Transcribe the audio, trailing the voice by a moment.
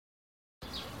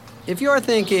If you're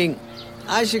thinking,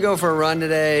 I should go for a run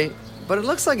today, but it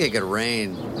looks like it could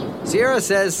rain, Sierra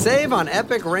says save on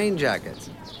epic rain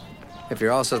jackets. If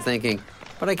you're also thinking,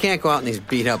 but I can't go out in these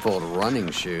beat-up old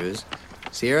running shoes,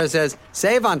 Sierra says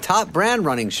save on top brand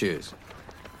running shoes.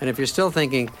 And if you're still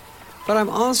thinking, but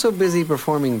I'm also busy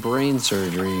performing brain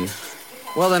surgery,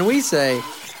 well, then we say,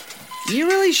 you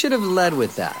really should have led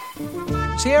with that.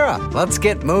 Sierra, let's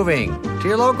get moving to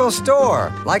your local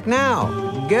store, like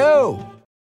now. Go!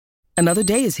 Another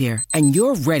day is here, and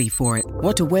you're ready for it.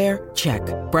 What to wear? Check.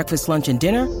 Breakfast, lunch, and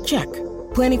dinner? Check.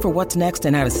 Planning for what's next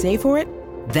and how to save for it?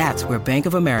 That's where Bank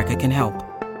of America can help.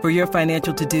 For your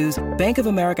financial to-dos, Bank of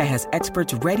America has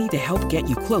experts ready to help get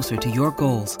you closer to your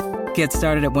goals. Get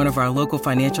started at one of our local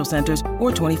financial centers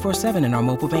or 24/7 in our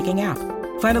mobile banking app.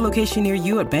 Find a location near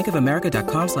you at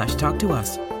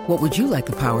bankofamerica.com/talktous. What would you like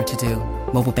the power to do?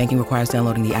 Mobile banking requires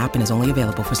downloading the app and is only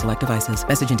available for select devices.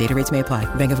 Message and data rates may apply.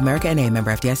 Bank of America N.A.,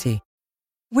 member FDIC.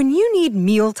 When you need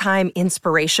mealtime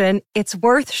inspiration, it's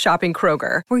worth shopping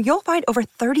Kroger, where you'll find over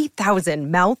 30,000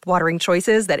 mouth-watering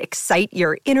choices that excite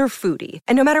your inner foodie.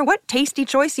 And no matter what tasty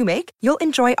choice you make, you'll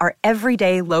enjoy our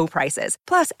everyday low prices,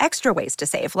 plus extra ways to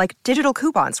save, like digital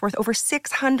coupons worth over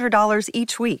 $600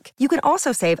 each week. You can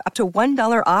also save up to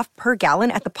 $1 off per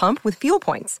gallon at the pump with fuel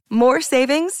points. More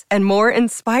savings and more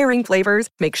inspiring flavors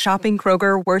make shopping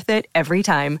Kroger worth it every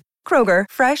time. Kroger,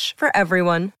 fresh for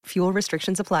everyone. Fuel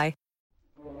restrictions apply.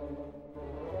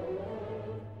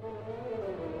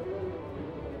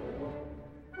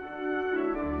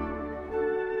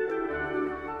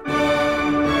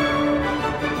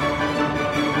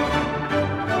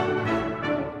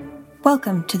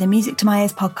 Welcome to the Music to My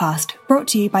Ears podcast, brought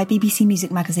to you by BBC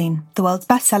Music Magazine, the world's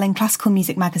best-selling classical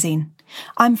music magazine.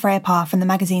 I'm Freya Parr from the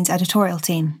magazine's editorial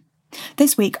team.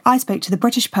 This week, I spoke to the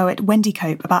British poet Wendy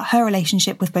about her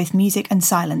relationship with both music and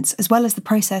silence, as well as the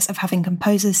process of having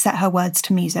composers set her words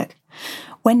to music.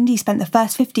 Wendy spent the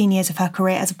first 15 years of her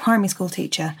career as a primary school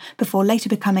teacher, before later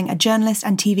becoming a journalist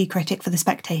and TV critic for The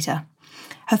Spectator.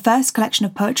 Her first collection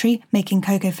of poetry, Making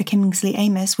Cocoa for Kingsley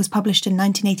Amis, was published in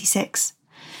 1986.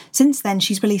 Since then,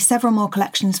 she's released several more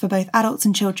collections for both adults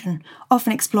and children,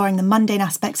 often exploring the mundane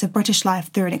aspects of British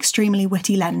life through an extremely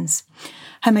witty lens.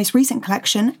 Her most recent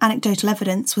collection, Anecdotal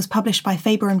Evidence, was published by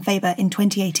Faber and Faber in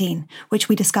 2018, which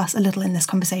we discuss a little in this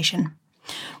conversation.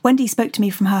 Wendy spoke to me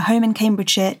from her home in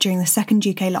Cambridgeshire during the second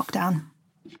UK lockdown.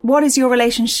 What is your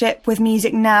relationship with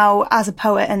music now as a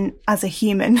poet and as a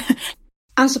human?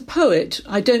 As a poet,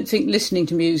 I don't think listening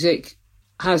to music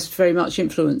has very much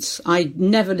influence. I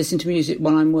never listen to music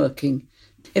while I'm working.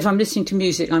 If I'm listening to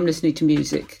music, I'm listening to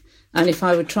music. And if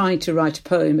I were trying to write a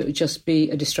poem, it would just be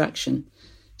a distraction.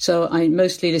 So I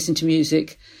mostly listen to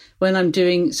music when I'm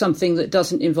doing something that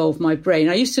doesn't involve my brain.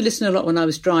 I used to listen a lot when I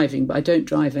was driving, but I don't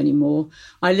drive anymore.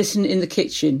 I listen in the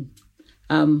kitchen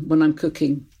when I'm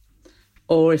cooking,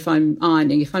 or if I'm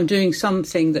ironing, if I'm doing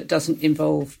something that doesn't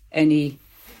involve any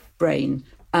brain.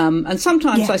 And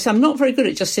sometimes I say I'm not very good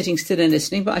at just sitting still and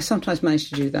listening, but I sometimes manage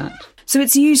to do that. So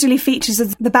it's usually features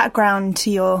of the background to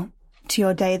your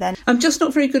day then? I'm just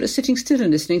not very good at sitting still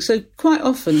and listening. So quite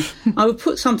often I would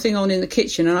put something on in the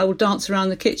kitchen and I will dance around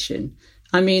the kitchen.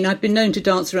 I mean, I've been known to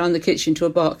dance around the kitchen to a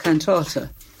Bach cantata.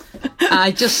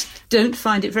 I just don't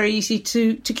find it very easy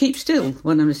to keep still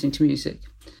when I'm listening to music.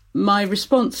 My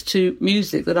response to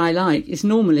music that I like is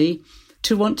normally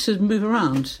to want to move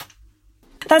around.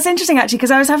 That's interesting, actually,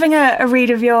 because I was having a read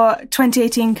of your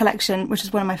 2018 collection, which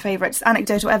is one of my favourites,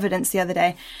 Anecdotal Evidence, the other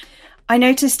day. I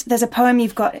noticed there's a poem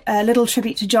you've got, a little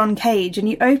tribute to John Cage, and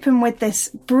you open with this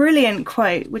brilliant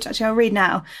quote, which actually I'll read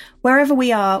now. Wherever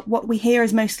we are, what we hear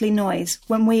is mostly noise.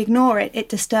 When we ignore it, it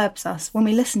disturbs us. When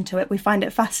we listen to it, we find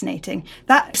it fascinating.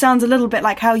 That sounds a little bit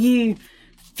like how you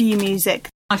view music.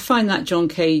 I find that John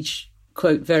Cage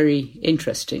quote very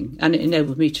interesting, and it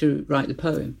enabled me to write the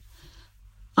poem.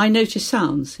 I notice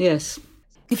sounds, yes.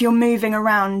 If you're moving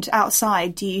around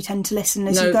outside, do you tend to listen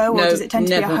as you go, or does it tend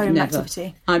to be a home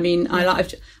activity? I mean,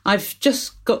 I've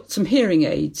just got some hearing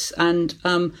aids, and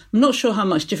I'm not sure how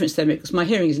much difference they make because my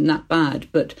hearing isn't that bad.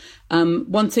 But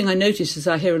one thing I notice is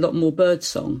I hear a lot more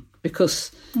birdsong because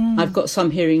I've got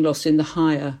some hearing loss in the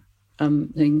higher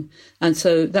thing. And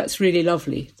so that's really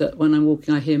lovely that when I'm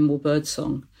walking, I hear more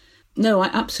birdsong. No, I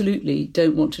absolutely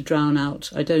don't want to drown out.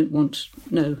 I don't.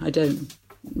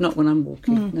 Not when I'm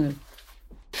walking, no.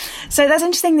 So that's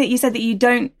interesting that you said that you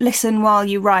don't listen while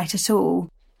you write at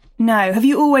all. No. Have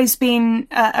you always been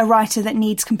a writer that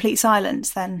needs complete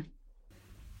silence then?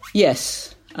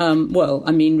 Yes.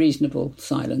 Reasonable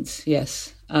silence,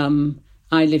 yes.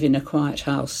 I live in a quiet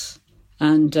house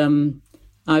and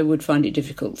I would find it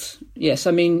difficult. Yes,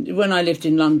 I mean, when I lived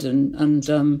in London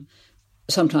and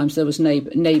sometimes there was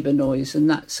neighbour noise, and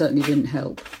that certainly didn't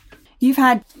help. You've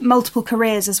had multiple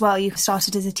careers as well. You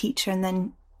started as a teacher and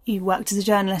then you worked as a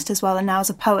journalist as well, and now as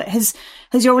a poet. Has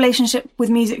your relationship with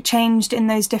music changed in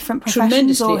those different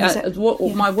professions?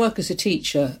 Tremendously. My work as a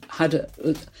teacher had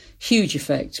a huge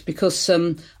effect because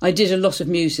I did a lot of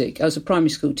music. I was a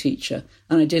primary school teacher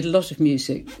and I did a lot of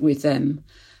music with them.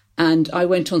 And I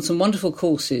went on some wonderful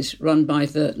courses run by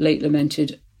the late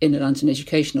lamented Inner London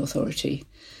Education Authority.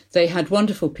 They had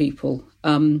wonderful people,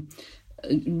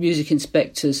 music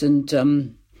inspectors and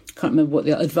can't remember what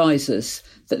the advisors,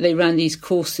 that they ran these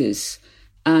courses.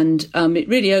 And it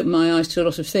really opened my eyes to a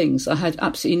lot of things. I had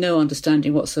absolutely no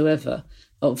understanding whatsoever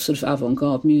of sort of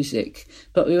avant-garde music.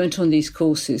 But we went on these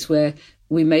courses where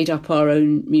we made up our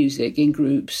own music in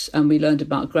groups and we learned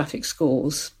about graphic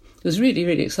scores. It was really,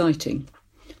 really exciting.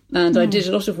 And I did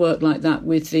a lot of work like that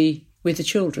with the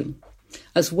children,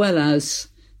 as well as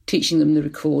teaching them the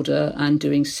recorder and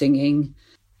doing singing.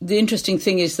 The interesting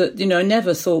thing is that, I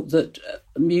never thought that,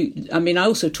 I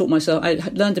also taught myself, I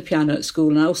had learned the piano at school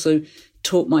and I also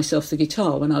taught myself the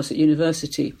guitar when I was at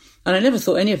university. And I never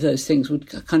thought any of those things would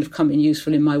kind of come in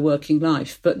useful in my working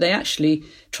life, but they actually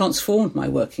transformed my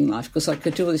working life because I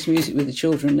could do all this music with the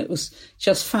children. It was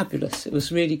just fabulous. It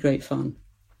was really great fun.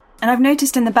 And I've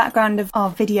noticed in the background of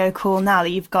our video call now that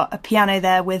you've got a piano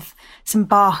there with some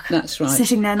Bach. That's right.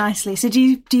 Sitting there nicely. So do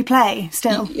you play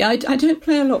still? Yeah, I don't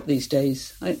play a lot these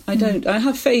days. I don't. I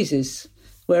have phases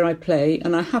where I play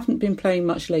and I haven't been playing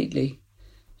much lately.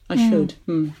 I should.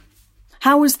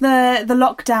 How was the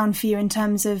lockdown for you in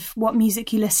terms of what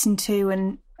music you listened to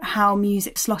and how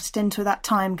music slotted into that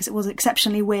time? Because it was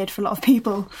exceptionally weird for a lot of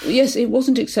people. Yes, it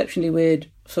wasn't exceptionally weird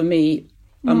for me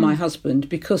and my husband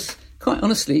because, quite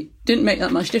honestly, didn't make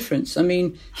that much difference. I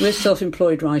mean, we're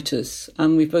self-employed writers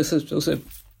and we're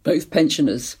both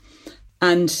pensioners.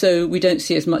 And so we don't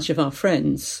see as much of our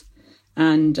friends.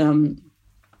 And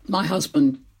my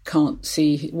husband can't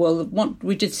see,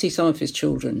 we did see some of his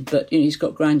children, but he's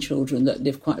got grandchildren that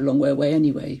live quite a long way away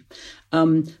anyway.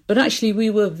 But actually we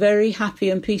were very happy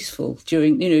and peaceful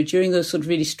during the sort of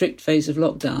really strict phase of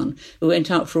lockdown. We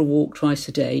went out for a walk twice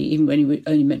a day, even when we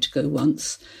only meant to go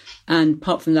once. And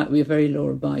apart from that, we were very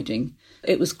law-abiding.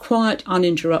 It was quiet,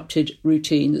 uninterrupted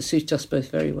routine that suited us both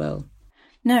very well.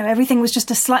 No, everything was just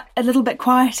a little bit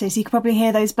quieter, so you could probably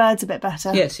hear those birds a bit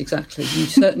better. Yes, exactly. You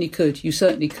certainly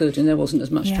could. And there wasn't as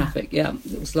much traffic. Yeah,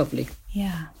 it was lovely.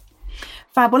 Yeah.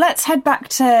 Fab. Well, let's head back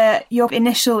to your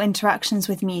initial interactions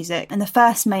with music. And the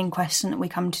first main question that we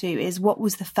come to is, what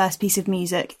was the first piece of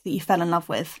music that you fell in love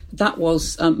with? That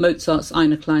was Mozart's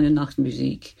Eine kleine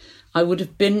Nachtmusik. I would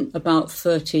have been about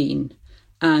 13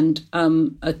 and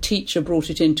a teacher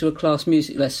brought it into a class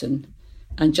music lesson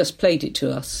and just played it to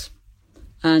us.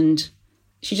 And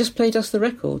she just played us the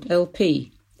record,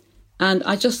 LP. And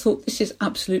I just thought, this is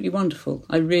absolutely wonderful.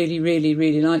 I really, really,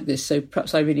 really like this. So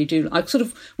perhaps I really do. I sort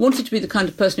of wanted to be the kind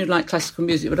of person who liked classical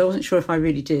music, but I wasn't sure if I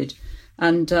really did.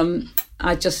 And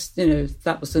I just,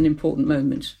 that was an important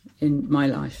moment in my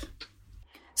life.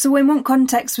 So in what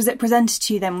context was it presented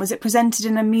to you then? Was it presented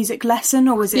in a music lesson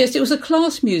or was it... Yes, it was a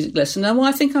class music lesson. And why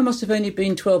I think I must have only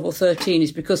been 12 or 13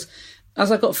 is because as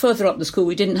I got further up the school,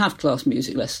 we didn't have class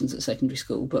music lessons at secondary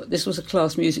school, but this was a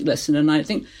class music lesson. And I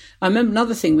remember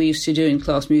another thing we used to do in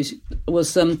class music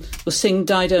was sing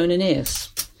Dido and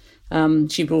Aeneas.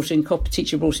 Teacher brought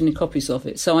in copies of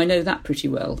it. So I know that pretty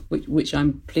well, which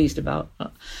I'm pleased about.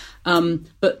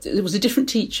 But it was a different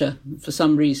teacher for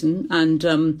some reason.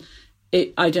 And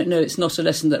I don't know, it's not a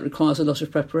lesson that requires a lot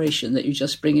of preparation, that you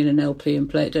just bring in an LP and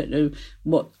play it. I don't know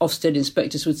what Ofsted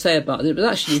inspectors would say about it. It was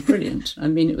actually brilliant. I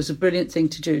mean, it was a brilliant thing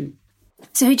to do.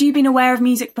 So had you been aware of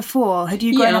music before? Had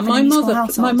you grown up in a musical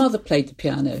household? My mother played the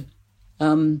piano.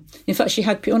 In fact,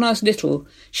 when I was little,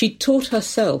 she taught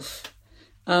herself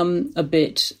a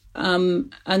bit.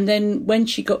 And then when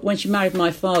she married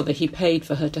my father, he paid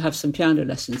for her to have some piano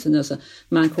lessons. And there's a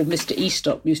man called Mr.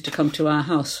 Eastop used to come to our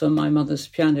house for my mother's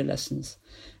piano lessons.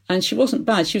 And she wasn't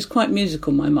bad. She was quite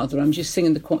musical, my mother. I'm just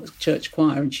singing the church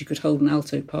choir and she could hold an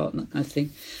alto part, I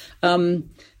think.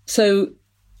 So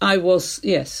I was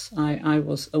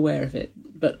aware of it.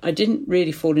 But I didn't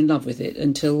really fall in love with it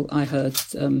until I heard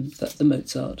the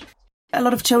Mozart. A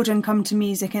lot of children come to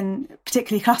music, and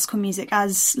particularly classical music,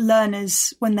 as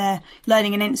learners when they're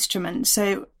learning an instrument.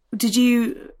 So did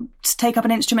you take up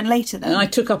an instrument later then? I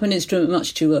took up an instrument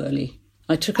much too early.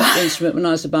 I took up the instrument when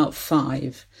I was about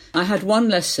 5. I had one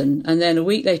lesson, and then a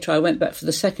week later I went back for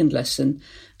the second lesson,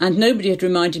 and nobody had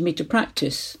reminded me to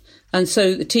practice. And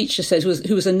so the teacher said,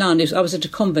 who was a nun, I was at a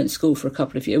convent school for a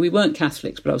couple of years. We weren't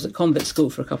Catholics, but I was at convent school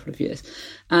for a couple of years.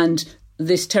 And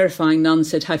this terrifying nun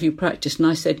said, "Have you practiced?" And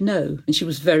I said no. And she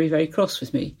was very, very cross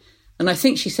with me. And I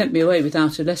think she sent me away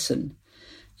without a lesson.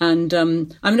 And I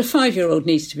mean, a 5-year-old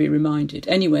needs to be reminded.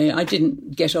 Anyway, I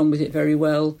didn't get on with it very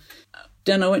well.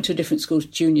 Then I went to a different school,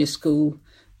 junior school,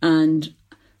 and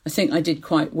I think I did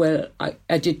quite well.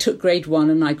 I took grade 1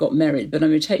 and I got merit, but it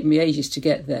would take me ages to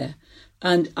get there.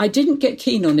 And I didn't get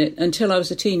keen on it until I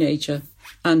was a teenager,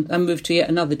 and I moved to yet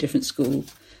another different school.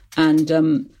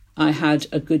 And I had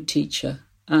a good teacher,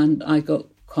 and I got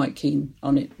quite keen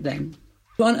on it then.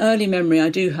 One early memory I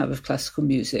do have of classical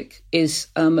music is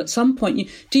at some point,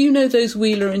 do you know those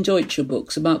Wheeler and Deutscher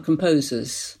books about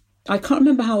composers? I can't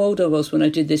remember how old I was when I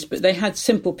did this, but they had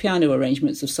simple piano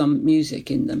arrangements of some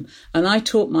music in them. And I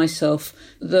taught myself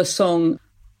the song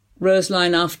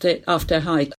Röslein auf der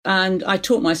Heide. And I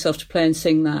taught myself to play and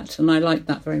sing that. And I liked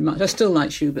that very much. I still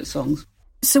like Schubert songs.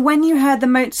 So when you heard the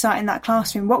Mozart in that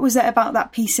classroom, what was it about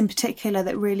that piece in particular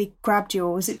that really grabbed you?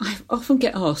 Or was it? I often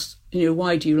get asked,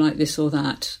 why do you like this or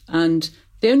that? And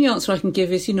the only answer I can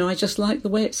give is, I just like the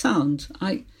way it sounds.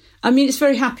 I mean, it's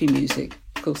very happy music.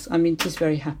 Of course, it is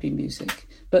very happy music.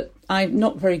 But I'm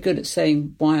not very good at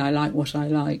saying why I like what I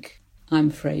like, I'm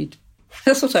afraid.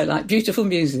 That's what I like, beautiful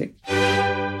music.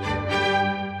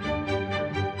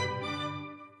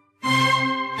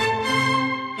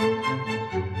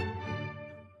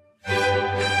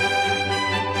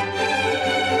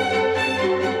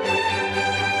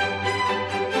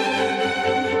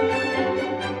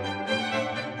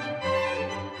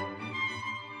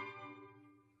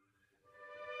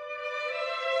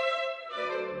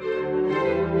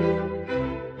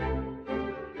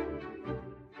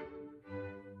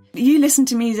 You listen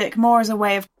to music more as a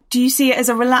way of... Do you see it as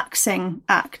a relaxing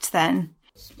act then?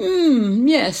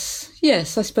 Yes, I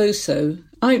suppose so.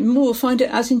 I more find it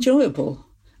as enjoyable,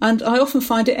 and I often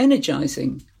find it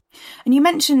energising. And you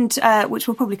mentioned, which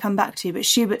we'll probably come back to, but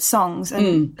Schubert songs.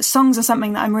 And songs are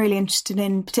something that I'm really interested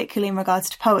in, particularly in regards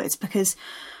to poets, because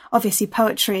obviously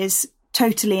poetry is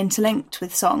totally interlinked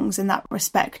with songs in that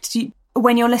respect.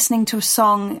 When you're listening to a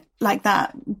song like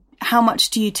that, how much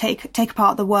do you take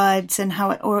apart the words and how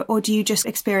it, or do you just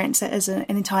experience it as an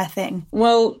entire thing?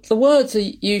 Well, the words are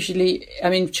usually,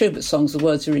 Schubert songs, the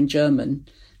words are in German,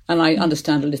 and I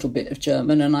understand a little bit of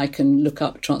German, and I can look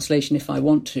up translation if I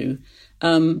want to.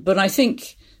 But I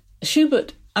think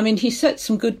Schubert, he set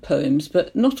some good poems,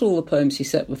 but not all the poems he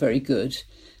set were very good.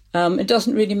 It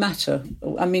doesn't really matter.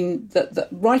 That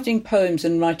writing poems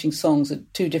and writing songs are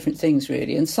two different things,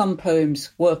 really, and some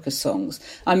poems work as songs.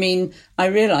 I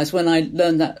realised when I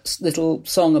learned that little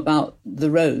song about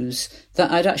the rose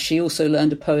that I'd actually also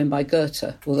learned a poem by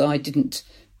Goethe, although I didn't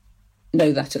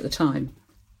know that at the time.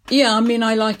 Yeah,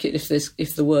 I like it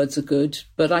if the words are good,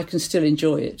 but I can still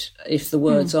enjoy it if the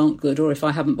words aren't good or if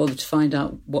I haven't bothered to find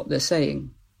out what they're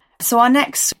saying. So our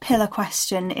next pillar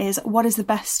question is, what is the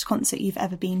best concert you've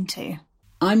ever been to?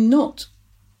 I'm not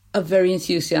a very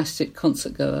enthusiastic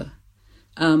concert goer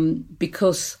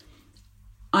because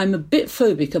I'm a bit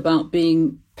phobic about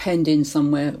being penned in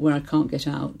somewhere where I can't get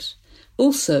out.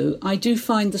 Also, I do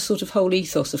find the sort of whole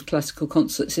ethos of classical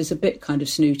concerts is a bit kind of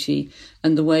snooty,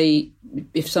 and the way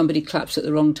if somebody claps at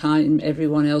the wrong time,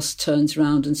 everyone else turns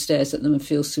around and stares at them and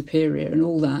feels superior and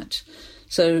all that.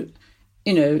 So,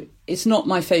 it's not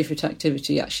my favourite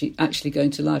activity, actually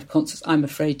going to live concerts, I'm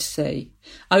afraid to say.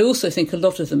 I also think a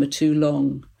lot of them are too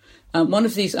long. One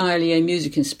of these ILEA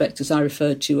music inspectors I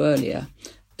referred to earlier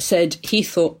said he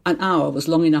thought an hour was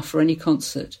long enough for any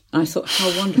concert. And I thought,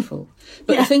 how wonderful.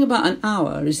 But The thing about an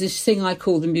hour is this thing I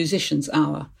call the musician's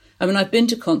hour. I've been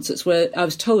to concerts where I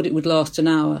was told it would last an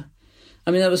hour.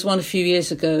 There was one a few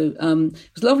years ago.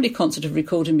 It was a lovely concert of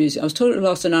recorded music. I was told it would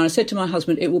last an hour. I said to my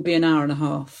husband, it will be an hour and a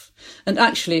half. And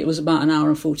actually, it was about an hour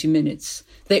and 40 minutes.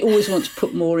 They always want to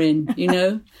put more in,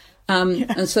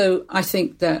 And so I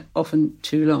think they're often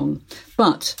too long.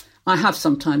 But I have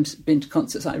sometimes been to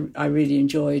concerts I really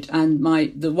enjoyed. And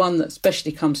the one that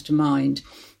especially comes to mind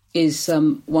is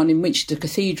one in Winchester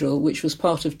Cathedral, which was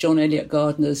part of John Eliot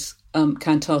Gardner's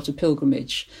Cantata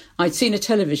Pilgrimage. I'd seen a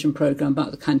television programme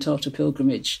about the Cantata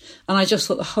Pilgrimage, and I just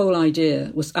thought the whole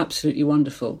idea was absolutely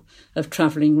wonderful, of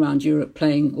travelling around Europe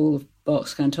playing all of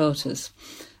Bach's cantatas.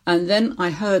 And then I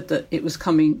heard that it was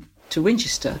coming to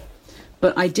Winchester,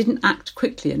 but I didn't act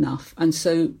quickly enough, and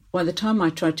so by the time I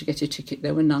tried to get a ticket,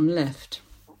 there were none left.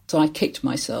 So I kicked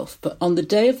myself. But on the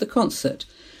day of the concert,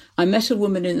 I met a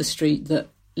woman in the street that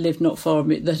lived not far from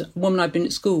me, a woman I'd been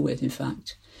at school with, in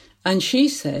fact. And she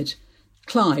said,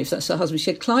 Clive, that's her husband, she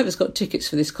said, Clive has got tickets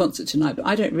for this concert tonight, but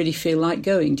I don't really feel like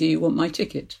going. Do you want my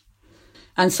ticket?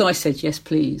 And so I said, yes,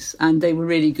 please. And they were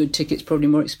really good tickets, probably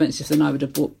more expensive than I would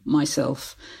have bought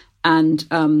myself. And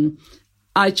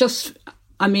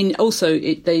Also,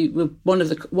 they were one of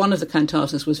the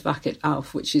cantatas was Wacket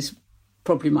auf, which is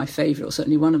probably my favourite, or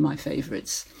certainly one of my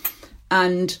favourites.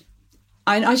 And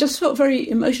I just felt very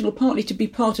emotional, partly to be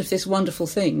part of this wonderful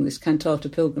thing, this cantata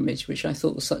pilgrimage, which I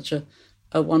thought was such a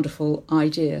wonderful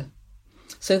idea.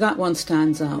 So that one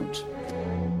stands out.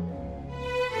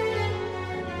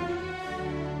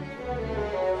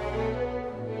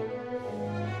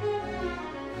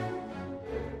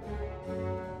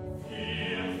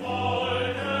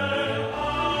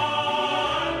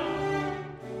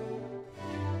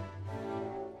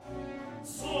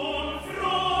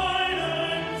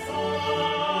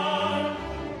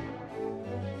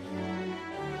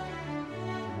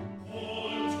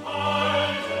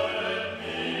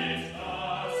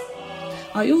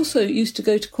 I also used to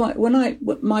go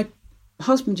to my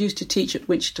husband used to teach at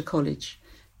Winchester College,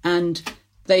 and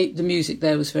the music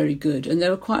there was very good, and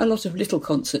there were quite a lot of little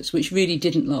concerts which really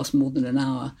didn't last more than an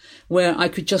hour, where I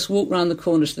could just walk round the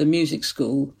corner to the music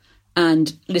school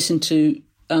and listen to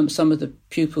some of the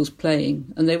pupils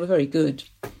playing, and they were very good.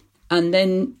 And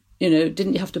then,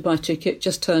 didn't have to buy a ticket,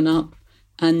 just turn up,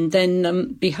 and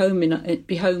then be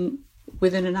home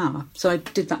within an hour. So I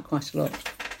did that quite a lot.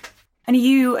 And are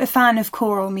you a fan of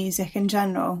choral music in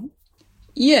general?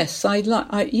 Yes, I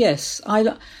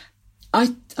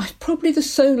probably the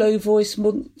solo voice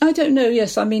more. I don't know.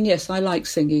 Yes, I like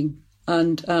singing,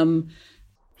 and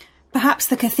perhaps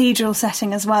the cathedral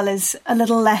setting as well is a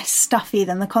little less stuffy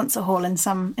than the concert hall in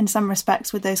some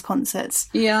respects with those concerts.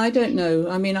 Yeah, I don't know.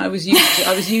 I was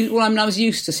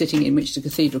used to sitting in Winchester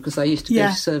Cathedral because I used to go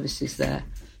to services there.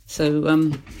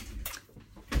 So.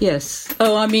 Yes.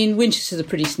 Oh, Winchester's a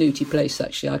pretty snooty place,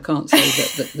 actually. I can't say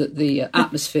that the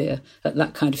atmosphere at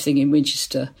that kind of thing in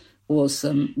Winchester was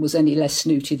any less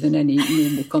snooty than any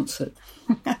normal concert.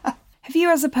 Have you,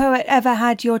 as a poet, ever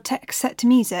had your text set to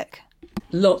music?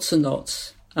 Lots and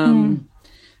lots.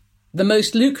 The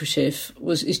most lucrative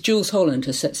is Jules Holland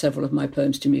has set several of my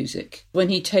poems to music. When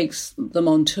he takes them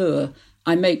on tour,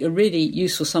 I make a really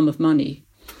useful sum of money.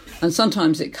 And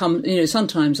sometimes it comes,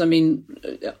 sometimes I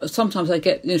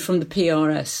get from the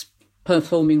PRS,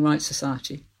 Performing Rights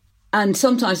Society. And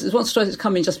sometimes, once it's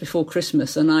coming just before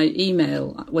Christmas, and I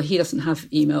email, well, he doesn't have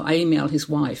email, I email his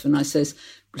wife, and I says,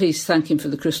 please thank him for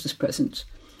the Christmas present.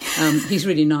 He's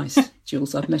really nice,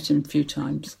 Jules. I've met him a few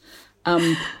times.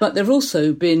 But there have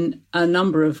also been a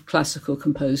number of classical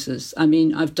composers.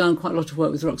 I've done quite a lot of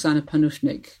work with Roxana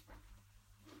Panufnik,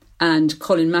 and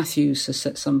Colin Matthews has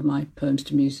set some of my poems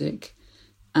to music,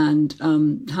 and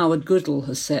Howard Goodall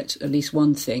has set at least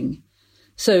one thing.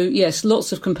 So, yes,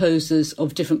 lots of composers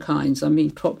of different kinds.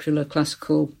 Popular,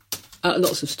 classical,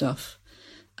 lots of stuff.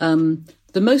 The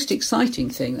most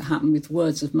exciting thing that happened with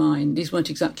Words of Mine, these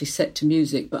weren't exactly set to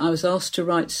music, but I was asked to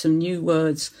write some new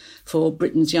words for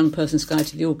Britain's Young Person's Guide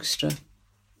to the Orchestra.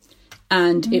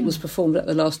 And it was performed at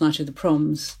the last night of the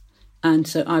proms. And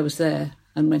so I was there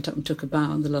and went up and took a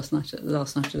bow on the last night of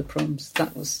the proms.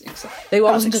 That was exciting. They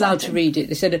wasn't allowed to read it.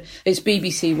 They said, it's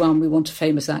BBC One, we want a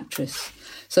famous actress.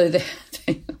 So they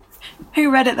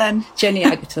Who read it then? Jenny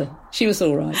Agutter. She was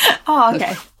all right. Oh,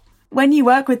 okay. When you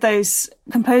work with those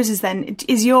composers then,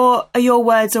 are your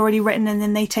words already written and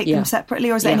then they take them separately,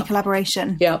 or is there any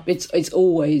collaboration? Yeah, it's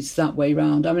always that way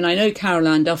round. I know Carol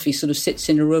Ann Duffy sort of sits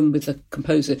in a room with the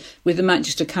composer, with the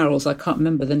Manchester Carols. I can't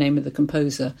remember the name of the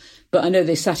composer, but I know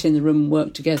they sat in the room and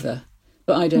worked together.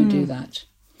 But I don't do that.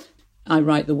 I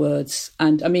write the words.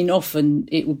 And often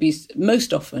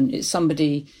most often it's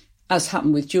somebody, as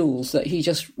happened with Jules, that he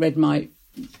just read my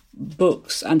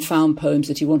books and found poems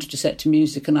that he wanted to set to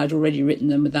music, and I'd already written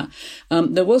them with that.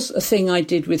 There was a thing I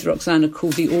did with Roxana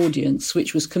called The Audience,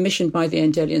 which was commissioned by the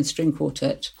Endelian String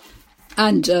Quartet,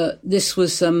 and this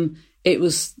was it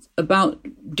was about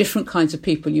different kinds of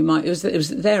people it was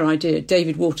their idea.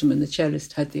 David Waterman, the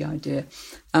cellist, had the idea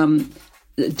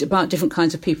about different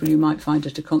kinds of people you might find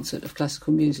at a concert of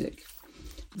classical music.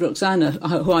 Roxana,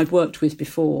 who I'd worked with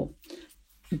before,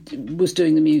 was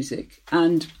doing the music,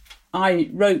 and I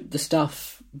wrote the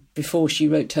stuff before she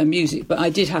wrote her music, but I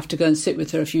did have to go and sit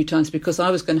with her a few times because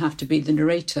I was going to have to be the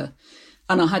narrator,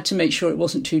 and I had to make sure it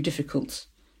wasn't too difficult.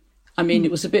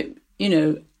 It was a bit,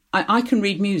 I can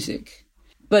read music,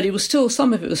 but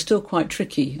some of it was still quite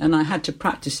tricky, and I had to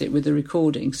practice it with the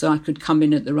recording so I could come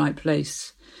in at the right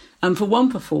place. And for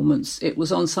one performance, it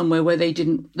was on somewhere where they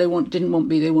didn't want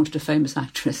me, they wanted a famous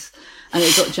actress, and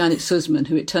they got Janet Sussman,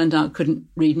 who it turned out couldn't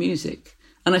read music.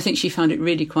 And I think she found it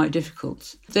really quite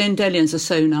difficult. The Endelians are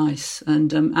so nice,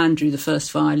 and Andrew, the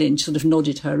first violin, sort of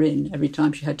nodded her in every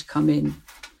time she had to come in.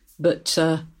 But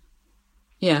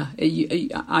Yeah,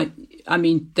 I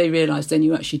mean, they realised then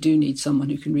you actually do need someone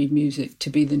who can read music to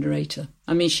be the narrator.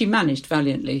 I mean, she managed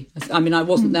valiantly. I mean, I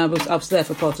wasn't there. I was there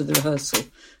for part of the rehearsal,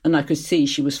 and I could see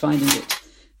she was finding it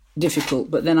difficult.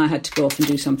 But then I had to go off and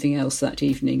do something else that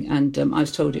evening, and I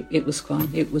was told it was fine.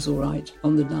 It was all right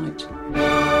on the night.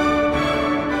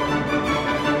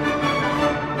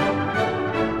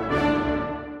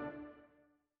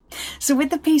 So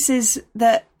with the pieces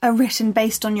that are written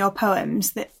based on your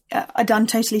poems that are done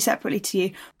totally separately to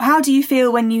you, how do you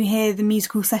feel when you hear the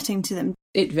musical setting to them?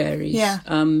 It varies. Yeah.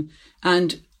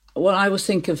 And what I always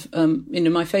think of,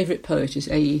 my favourite poet is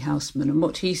A.E. Housman, and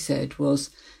what he said was,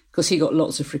 because he got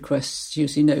lots of requests, you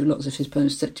usually know lots of his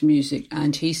poems set to music,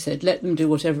 and he said, let them do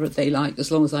whatever they like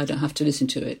as long as I don't have to listen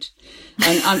to it.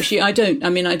 And actually, I don't,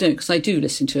 because I do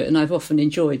listen to it, and I've often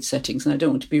enjoyed settings, and I don't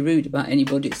want to be rude about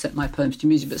anybody except my poems to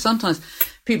music. But sometimes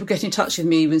people get in touch with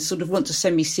me and sort of want to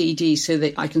send me CDs so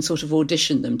that I can sort of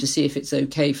audition them to see if it's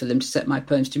okay for them to set my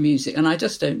poems to music. And I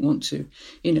just don't want to.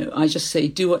 I just say,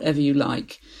 do whatever you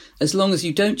like, as long as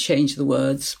you don't change the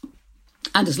words,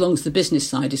 and as long as the business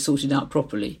side is sorted out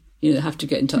properly. They have to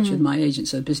get in touch with my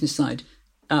agents, so the business side,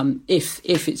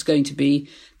 if it's going to be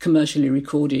commercially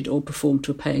recorded or performed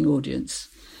to a paying audience.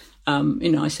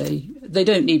 I say they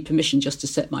don't need permission just to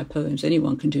set my poems.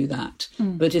 Anyone can do that.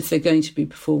 But if they're going to be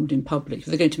performed in public, if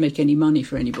they're going to make any money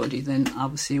for anybody, then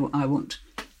obviously I want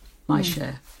my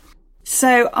share.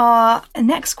 So our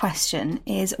next question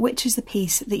is, which is the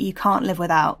piece that you can't live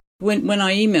without? When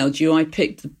I emailed you, I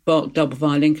picked the Bach Double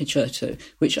Violin Concerto,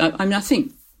 which I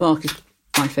think Bach is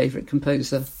my favourite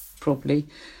composer, probably.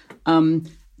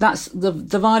 That's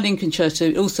the violin concerto.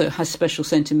 It also has special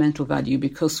sentimental value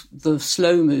because the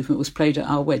slow movement was played at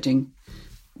our wedding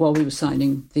while we were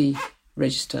signing the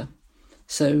register.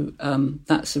 So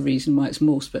that's the reason why it's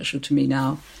more special to me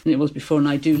now than it was before, and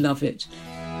I do love it.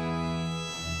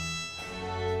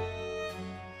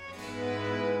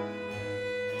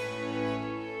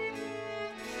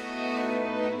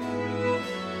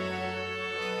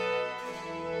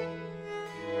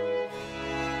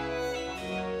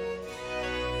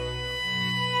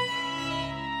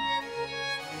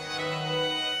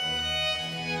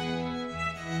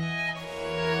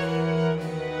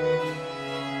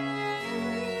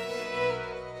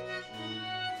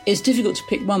 It's difficult to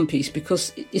pick one piece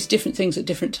because it's different things at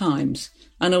different times.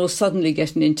 And I will suddenly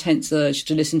get an intense urge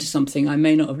to listen to something I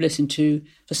may not have listened to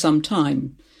for some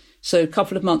time. So a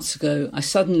couple of months ago, I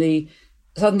suddenly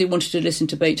wanted to listen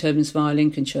to Beethoven's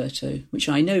Violin Concerto, which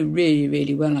I know really,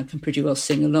 really well. I can pretty well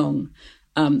sing along.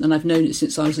 And I've known it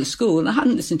since I was at school, and I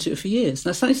hadn't listened to it for years.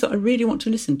 And I suddenly thought I really want to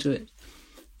listen to it.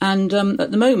 And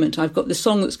at the moment, I've got the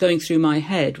song that's going through my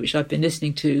head, which I've been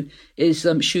listening to, is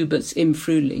Schubert's Im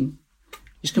Frühling.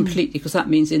 Just completely, because that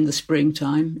means in the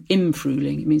springtime. Im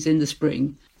Frühling, it means in the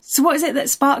spring. So what is it that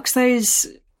sparks those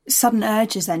sudden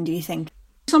urges then, do you think?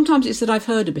 Sometimes it's that I've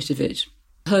heard a bit of it,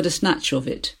 heard a snatch of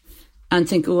it, and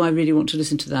think, I really want to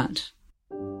listen to that.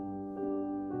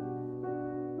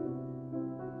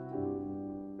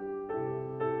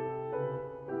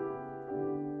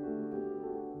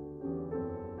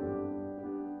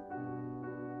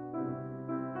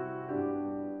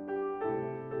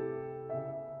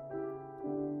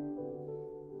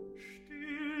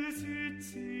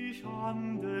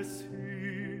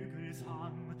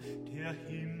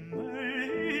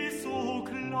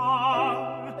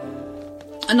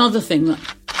 Another thing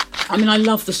I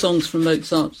love the songs from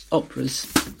Mozart's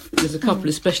operas. There's a couple,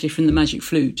 especially from The Magic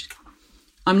Flute.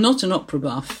 I'm not an opera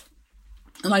buff,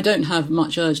 and I don't have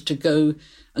much urge to go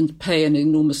and pay an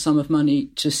enormous sum of money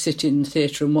to sit in the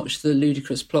theatre and watch the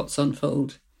ludicrous plots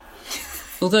unfold.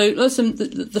 Although, listen,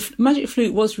 the Magic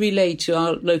Flute was relayed to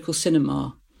our local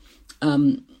cinema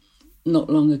not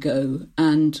long ago,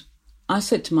 and I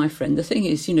said to my friend, the thing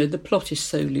is, the plot is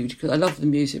so ludicrous. I love the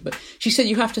music, but she said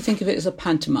you have to think of it as a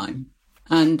pantomime.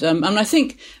 And I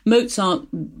think Mozart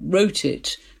wrote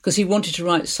it because he wanted to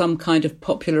write some kind of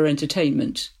popular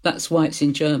entertainment. That's why it's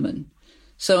in German.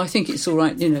 So I think it's all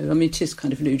right, it is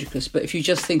kind of ludicrous, but if you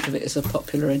just think of it as a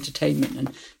popular entertainment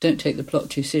and don't take the plot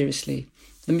too seriously,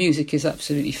 the music is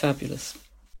absolutely fabulous.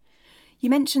 You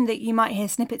mentioned that you might hear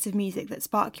snippets of music that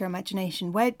spark your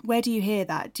imagination. Where do you hear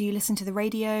that? Do you listen to the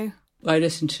radio? I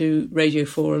listen to Radio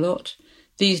 4 a lot.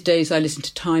 These days I listen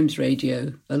to Times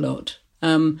Radio a lot.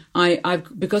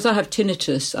 Because I have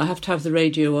tinnitus, I have to have the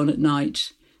radio on at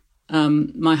night.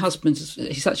 My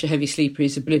he's such a heavy sleeper,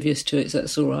 he's oblivious to it, so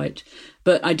that's all right.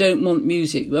 But I don't want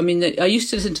music. I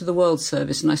used to listen to the World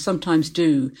Service, and I sometimes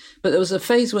do. But there was a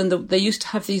phase when they used to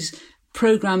have these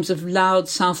programmes of loud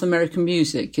South American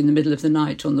music in the middle of the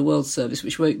night on the World Service,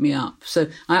 which woke me up. So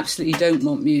I absolutely don't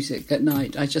want music at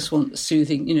night. I just want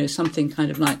soothing, something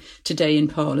kind of like Today in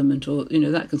Parliament, or,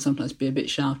 that can sometimes be a bit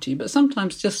shouty, but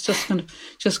sometimes just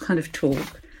kind of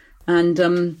talk.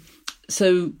 And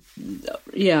so,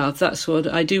 yeah, that's what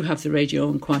I do have the radio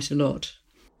on quite a lot.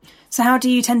 So how do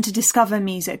you tend to discover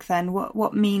music then?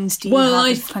 What means do you have? Well,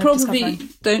 I of probably discovering?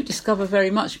 don't discover very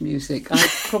much music. I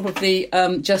probably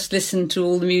just listen to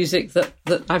all the music that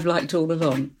I've liked all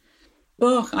along.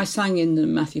 Bach, I sang in the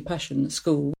Matthew Passion at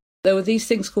school. There were these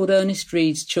things called Ernest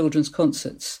Reed's children's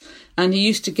concerts, and he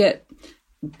used to get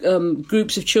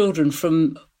groups of children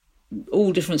from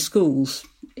all different schools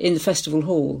in the festival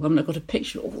hall. I mean, I've got a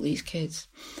picture of all these kids.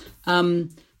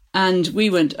 And we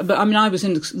went, but I mean, I was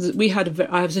in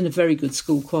a very good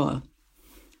school choir,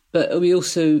 but we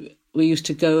used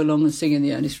to go along and sing in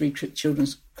the Ernest Reed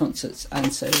children's concerts.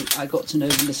 And so I got to know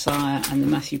the Messiah and the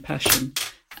Matthew Passion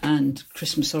and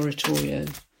Christmas Oratorio.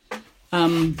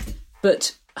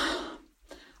 But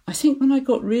I think when I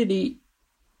got really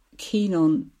keen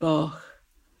on Bach,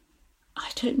 I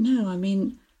don't know. I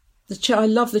mean, I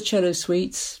love the cello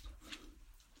suites.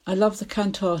 I love the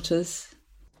cantatas.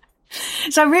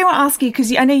 So I really want to ask you,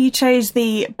 because I know you chose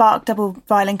the Bach double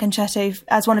violin concerto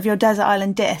as one of your Desert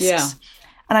Island discs. Yeah.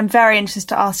 And I'm very interested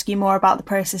to ask you more about the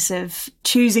process of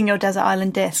choosing your Desert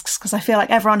Island discs, because I feel like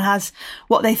everyone has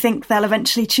what they think they'll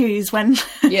eventually choose when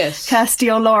yes. Kirsty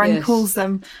or Lauren yes. calls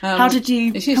them. How did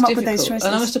you come up with those choices?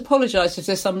 And I must apologise if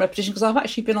there's some repetition, because I've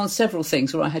actually been on several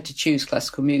things where I had to choose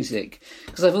classical music,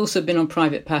 because I've also been on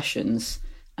Private Passions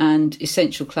and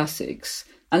Essential Classics.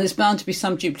 And there's bound to be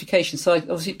some duplication, so I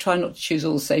obviously try not to choose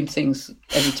all the same things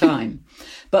every time.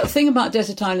 But the thing about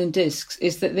Desert Island Discs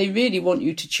is that they really want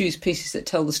you to choose pieces that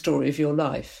tell the story of your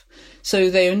life. So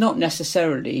they are not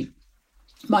necessarily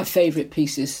my favourite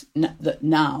pieces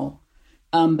now,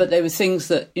 but they were things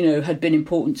that, had been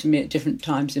important to me at different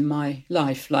times in my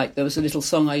life. Like there was a little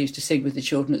song I used to sing with the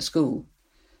children at school,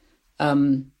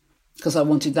 because I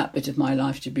wanted that bit of my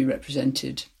life to be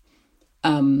represented.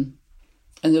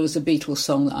 And there was a Beatles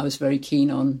song that I was very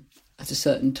keen on at a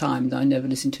certain time that I never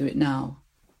listen to it now.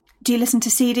 Do you listen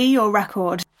to CD or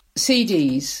record?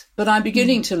 CDs, but I'm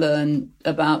beginning to learn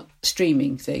about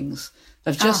streaming things.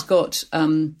 I've just got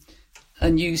a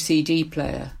new CD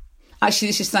player. Actually,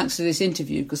 this is thanks to this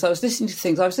interview, because I was listening to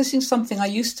things. I was listening to something I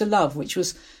used to love, which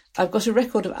was, I've got a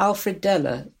record of Alfred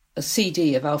Deller, a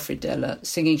CD of Alfred Deller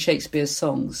singing Shakespeare's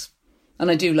songs.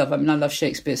 And I love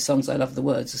Shakespeare's songs. I love the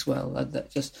words as well.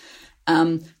 But,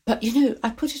 I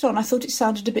put it on. I thought it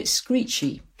sounded a bit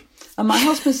screechy. And my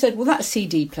husband said, well, that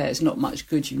CD player's not much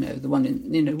good, the one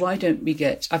in, why don't we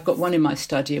I've got one in my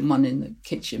study and one in the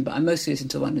kitchen, but I mostly listen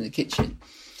to one in the kitchen.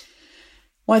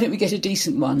 Why don't we get a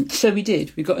decent one? So we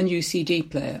did. We got a new CD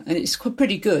player, and it's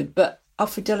pretty good, but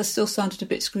Alfred Deller still sounded a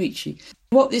bit screechy.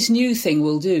 What this new thing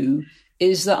will do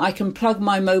is that I can plug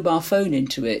my mobile phone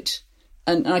into it,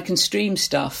 and I can stream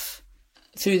stuff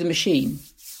through the machine.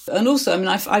 And also,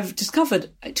 I've discovered,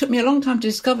 it took me a long time to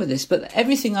discover this, but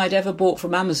everything I'd ever bought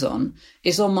from Amazon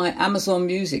is on my Amazon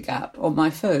Music app on my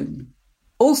phone.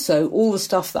 Also, all the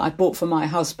stuff that I bought for my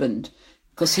husband,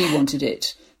 because he wanted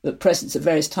it, but presents at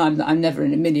various times that I'm never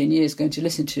in a million years going to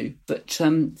listen to. But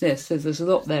yes, so there's a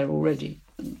lot there already.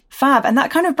 Fab. And that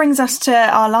kind of brings us to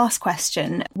our last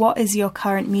question. What is your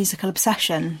current musical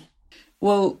obsession?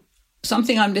 Well,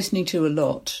 something I'm listening to a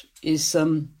lot is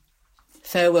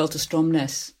Farewell to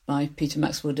Stromness by Peter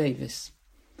Maxwell Davies.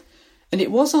 And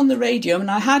it was on the radio.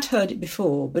 I had heard it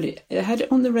before, but it had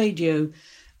it on the radio.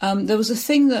 There was a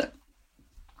thing that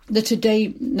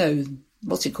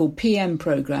PM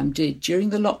programme did during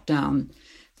the lockdown.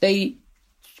 They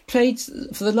played,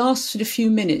 for the last sort of few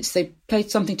minutes, they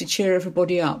played something to cheer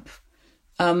everybody up.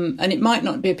 And it might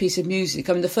not be a piece of music.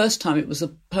 The first time it was a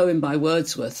poem by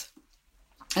Wordsworth.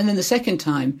 And then the second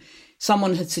time,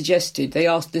 someone had suggested, they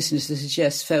asked listeners to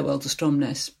suggest Farewell to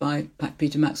Stromness by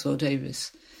Peter Maxwell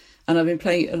Davies. And I've been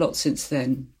playing it a lot since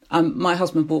then. My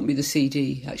husband bought me the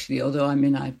CD, actually, although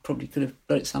I probably could have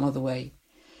got it some other way.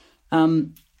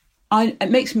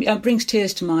 It brings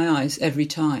tears to my eyes every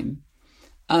time,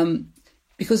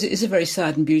 because it is a very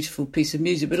sad and beautiful piece of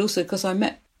music, but also because I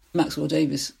met Maxwell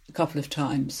Davies a couple of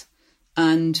times,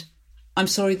 and I'm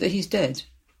sorry that he's dead.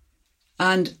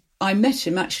 And I met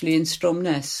him actually in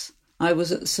Stromness. I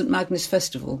was at the St Magnus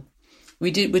Festival.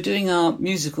 We're doing our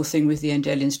musical thing with the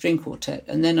Endelian String Quartet,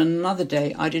 and then on another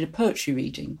day I did a poetry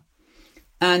reading.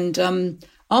 And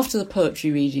after the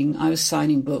poetry reading, I was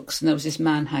signing books, and there was this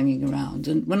man hanging around.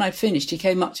 And when I finished, he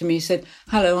came up to me and said,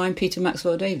 "Hello, I'm Peter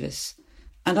Maxwell Davies."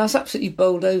 And I was absolutely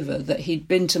bowled over that he'd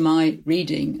been to my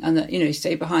reading and that, he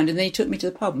stayed behind. And then he took me to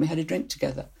the pub and we had a drink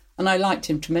together. And I liked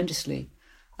him tremendously.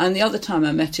 And the other time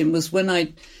I met him was when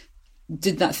I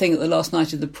did that thing at the last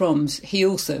night of the proms. He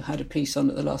also had a piece on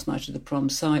at the last night of the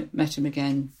proms. So I met him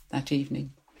again that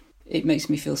evening. It makes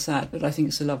me feel sad, but I think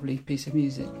it's a lovely piece of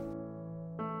music.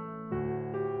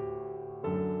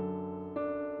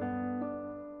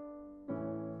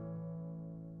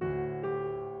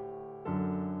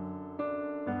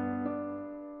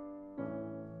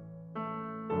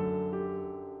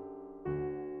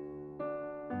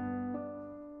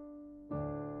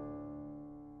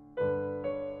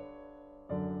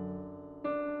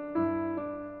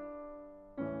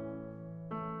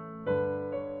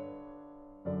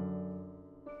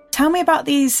 Tell me about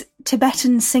these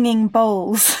Tibetan singing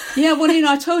bowls. Yeah, well,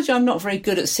 I told you I'm not very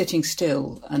good at sitting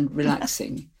still and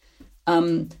relaxing.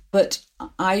 But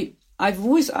I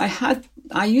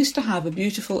used to have a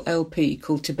beautiful LP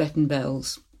called Tibetan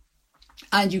Bells,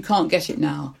 and you can't get it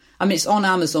now. I mean, it's on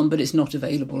Amazon, but it's not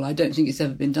available. I don't think it's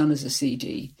ever been done as a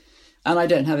CD, and I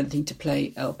don't have anything to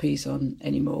play LPs on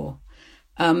anymore.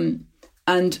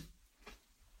 And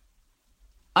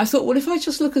I thought, well, if I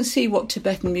just look and see what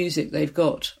Tibetan music they've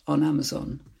got on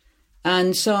Amazon.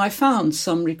 And so I found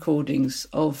some recordings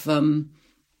of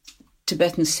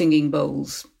Tibetan singing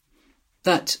bowls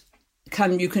that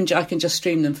I can just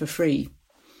stream them for free.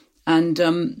 And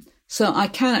so I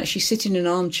can actually sit in an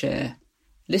armchair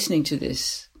listening to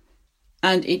this.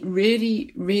 And it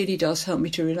really, really does help me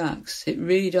to relax. It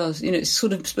really does. It's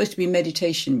sort of supposed to be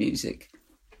meditation music.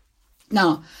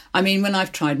 Now, I mean, when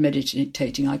I've tried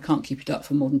meditating, I can't keep it up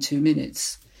for more than 2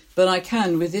 minutes. But I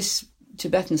can, with this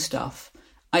Tibetan stuff,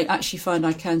 I actually find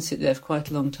I can sit there for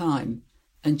quite a long time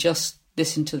and just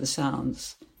listen to the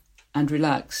sounds and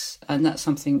relax. And that's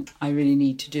something I really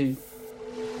need to do.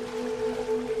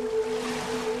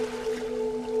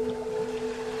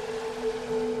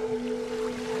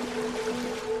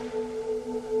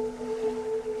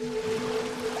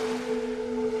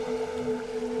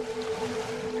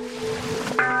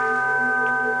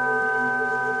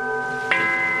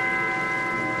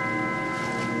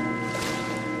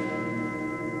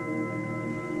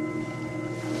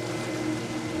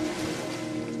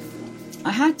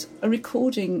 I had a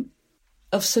recording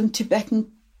of some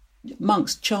Tibetan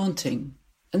monks chanting,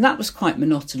 and that was quite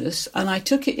monotonous. And I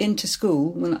took it into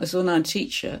school when I was a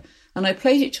teacher, and I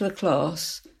played it to a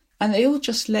class, and they all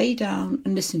just lay down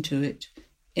and listened to it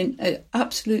in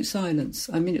absolute silence.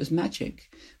 I mean, it was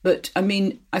magic. But, I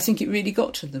mean, I think it really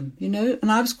got to them,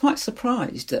 And I was quite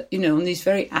surprised that, on these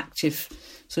very active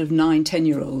sort of 9,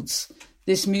 10-year-olds,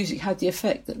 this music had the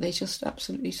effect that they just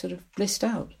absolutely sort of blissed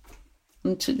out.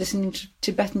 And to listening to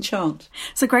Tibetan chant.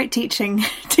 It's a great teaching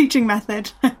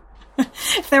method.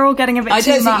 If they're all getting a bit too much.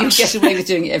 I don't think you'd get away with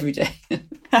doing it every day.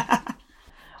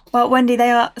 Well, Wendy, they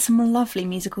are some lovely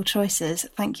musical choices.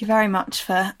 Thank you very much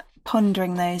for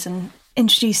pondering those and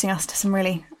introducing us to some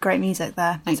really great music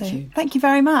there. Thank you. Thank you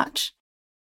very much.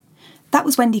 That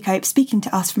was Wendy Cope speaking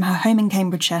to us from her home in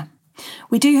Cambridgeshire.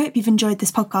 We do hope you've enjoyed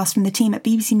this podcast from the team at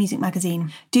BBC Music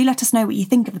Magazine. Do let us know what you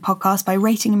think of the podcast by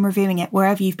rating and reviewing it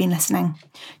wherever you've been listening.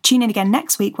 Tune in again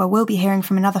next week where we'll be hearing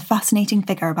from another fascinating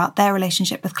figure about their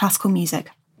relationship with classical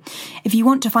music. If you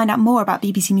want to find out more about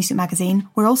BBC Music Magazine,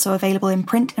 we're also available in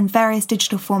print and various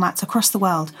digital formats across the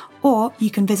world, or you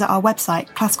can visit our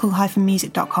website,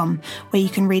 classical-music.com, where you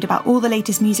can read about all the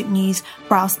latest music news,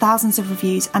 browse thousands of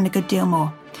reviews and a good deal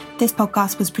more. This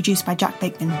podcast was produced by Jack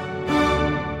Bigman.